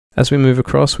As we move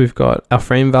across, we've got our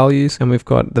frame values and we've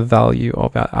got the value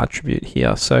of our attribute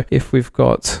here. So if we've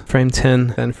got frame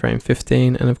 10, then frame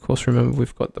 15, and of course, remember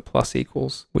we've got the plus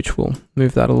equals, which will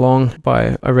move that along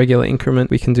by a regular increment.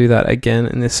 We can do that again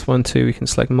in this one too. We can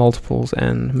select multiples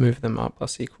and move them up,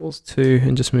 plus equals 2,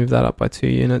 and just move that up by 2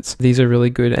 units. These are really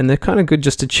good, and they're kind of good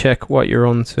just to check what you're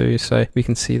on to. So we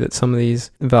can see that some of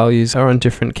these values are on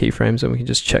different keyframes, and we can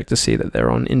just check to see that they're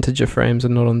on integer frames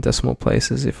and not on decimal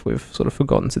places if we've sort of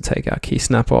forgotten to take our key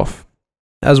snap off.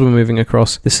 As we're moving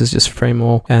across, this is just frame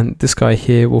all, and this guy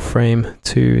here will frame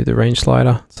to the range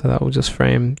slider. So that will just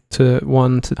frame to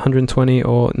 1 to 120,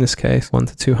 or in this case 1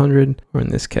 to 200, or in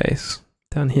this case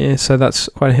down here. So that's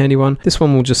quite a handy one. This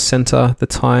one will just center the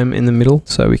time in the middle,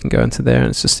 so we can go into there and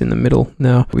it's just in the middle.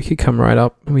 Now we could come right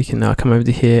up, and we can now come over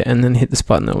to here and then hit this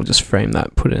button that will just frame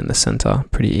that, put it in the center.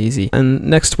 Pretty easy. And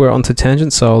next we're on to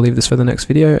tangents, so I'll leave this for the next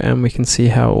video and we can see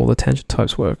how all the tangent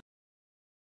types work.